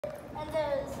And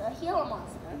there's a Gila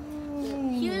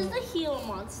monster. Here's the Gila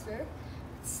monster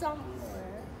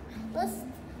somewhere.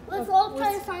 Let's all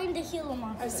try to find the Gila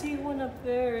monster. I see one up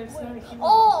there. It's not a Gila.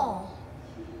 Oh!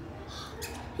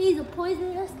 He's a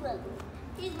poisonous lizard.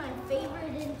 He's my favorite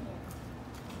in here.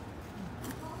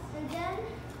 And then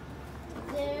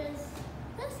there's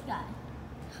this guy.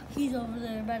 He's over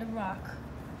there by the rock.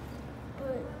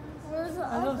 But where's the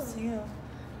other? I don't see him.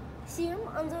 See him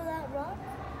under that rock?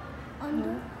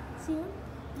 Under? See him?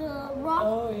 The rock?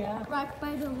 Oh, yeah. Rock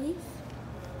by the leaf?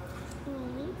 The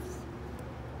leaves?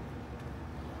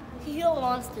 Gila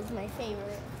monster's my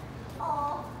favorite.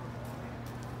 Oh.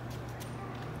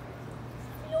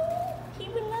 No,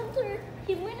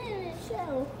 he went in his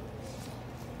shell.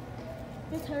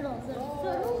 The turtles. There's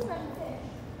turtles right there.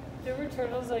 There were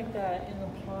turtles like that in the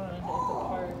pond at the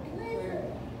park where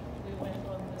we went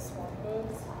on the swamp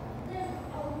boats. There's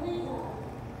a lizard.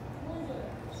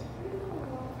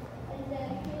 And then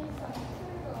here's some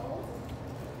turtles.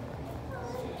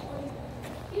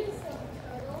 Here's some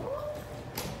turtles.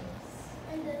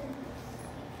 And then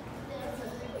there's a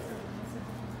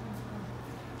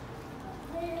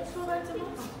Let's go back to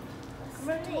Mama. Come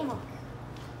back to Mama.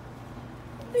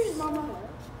 Where's Mama?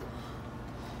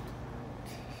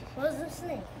 Where's the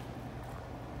snake?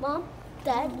 Mom,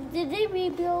 Dad, did they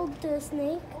rebuild the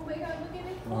snake? Oh my God, look at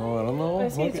it. Oh, I don't know. I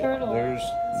see a Look at- turtle. There's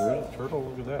a turtle.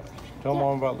 Look at that. Tell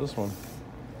Mom about this one.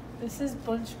 This is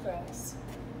bunch grass.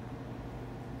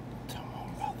 Tell Mom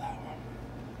about that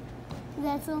one.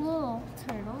 That's a little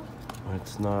turtle.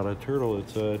 It's not a turtle.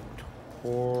 It's a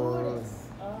Tortoise.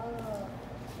 Oh.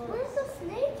 Where's the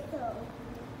snake though?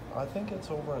 I think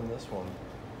it's over in this one.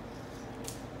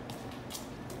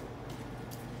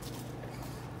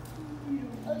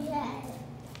 Oh yeah.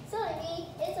 Sorry,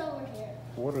 it's over here.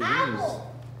 What are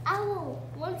Owl! Owl!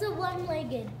 One's a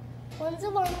one-legged. One's a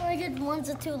one-legged, one's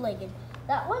a two-legged.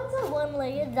 That one's a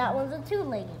one-legged, that one's a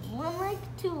two-legged. One leg,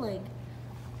 two-leg.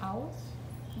 Owls?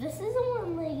 This is a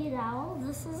one-legged owl,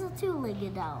 this is a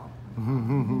two-legged owl.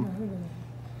 these?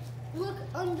 Look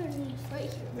underneath right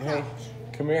here. Hey,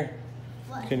 come here.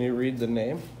 What? Can you read the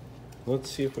name?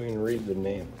 Let's see if we can read the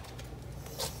name.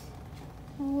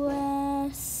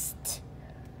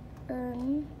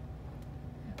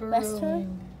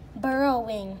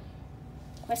 Burrowing.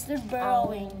 Western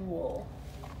burrowing. Owl.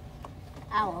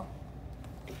 Owl.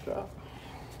 Good job.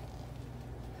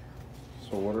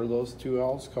 So what are those two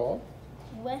owls called?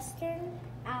 Western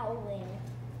owling.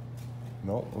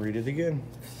 No, read it again.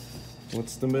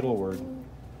 What's the middle word?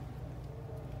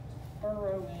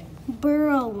 Burrowing.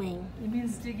 Burrowing. It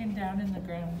means digging down in the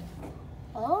ground.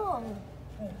 Oh.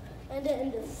 And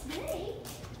then the snake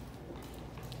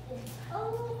is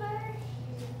over here.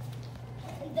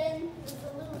 And then there's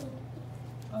a little.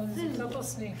 Oh, there's a couple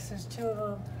snakes. There's two of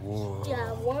them. Whoa.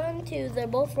 Yeah, 1, 2. They're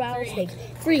both rattlesnakes.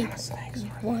 3.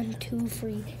 1, 2,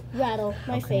 3. Rattle,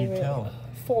 my How can you favorite. tell?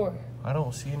 4. I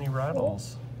don't see any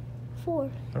rattles. 4.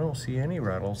 I don't see any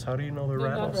rattles. How do you know they're They're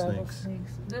not rattlesnakes?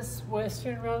 rattlesnakes. This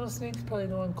western rattlesnake's probably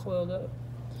the one coiled up.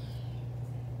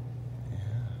 Yeah.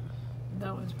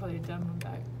 That one's probably a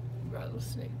diamondback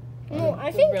rattlesnake. No,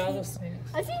 I The think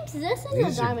rattlesnakes. this is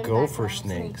These a are diamondback gopher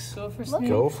rattlesnake. snakes. Gopher Look. snake.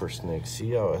 Gopher snakes.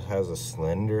 See how it has a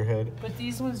slender head? But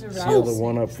these ones are See rattlesnakes. the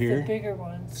one up here? The bigger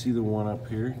ones. See the one up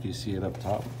here? Do you see it up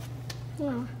top?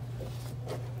 Yeah.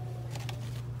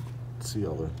 See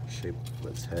how the shape of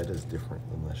its head is different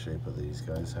than the shape of these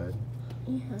guys' head?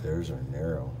 Yeah. Theirs are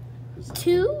narrow. Is that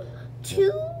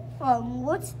 2.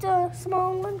 What's the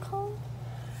small one called?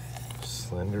 one?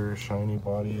 Slender, shiny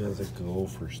body as a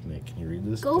gopher snake. Can you read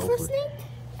this? Gopher snake?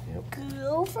 Yep.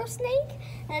 Gopher snake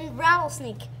and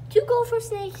rattlesnake. 2 gopher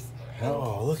snakes.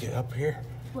 Oh, look it up here.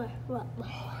 What? Oh,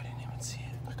 I didn't even see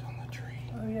it. Look on the tree.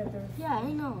 Oh yeah, they're Yeah,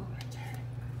 I know. Right there.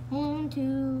 1,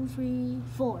 2, 3,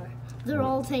 4. They're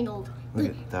all tangled. Look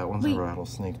at that one's Wait. a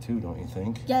rattlesnake too, don't you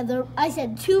think? Yeah, I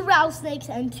said 2 rattlesnakes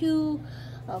and 2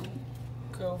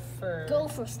 gopher.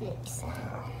 gopher snakes.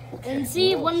 Wow. And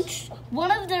see, what else?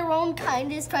 one of their own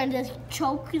kind is trying to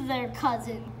choke their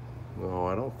cousin. No,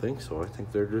 I don't think so. I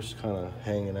think they're just kind of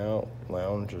hanging out,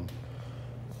 lounging.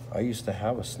 I used to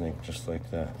have a snake just like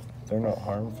that. They're not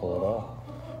harmful at all.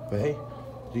 But hey,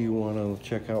 do you want to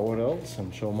check out what else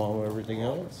and show Mom everything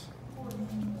else?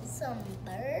 Some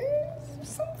birds or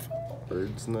something.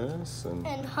 Bird's nest and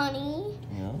And honey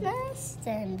yeah. nest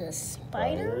and a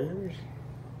spider. spiders.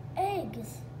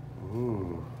 Eggs.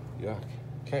 Ooh, yuck.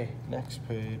 Okay, next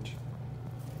page.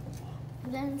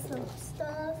 Then some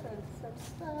stuff and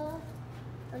some stuff.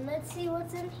 And let's see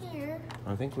what's in here.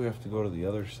 I think we have to go to the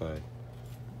other side.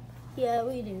 Yeah,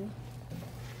 we do.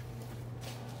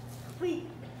 Wait,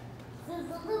 there's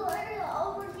a little area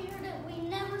over here.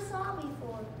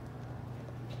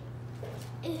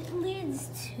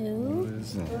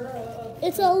 is it?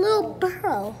 It's a little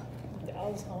burrow. The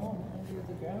owl's home under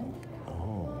the ground.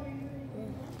 Oh.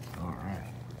 All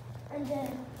right. And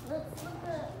then let's look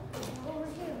at over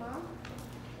here, Mom.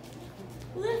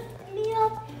 Lift me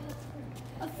up.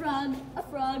 A frog, a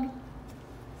frog.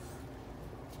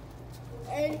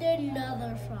 And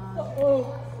another frog.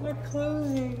 Oh, we're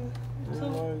closing. The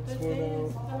lights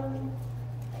went out.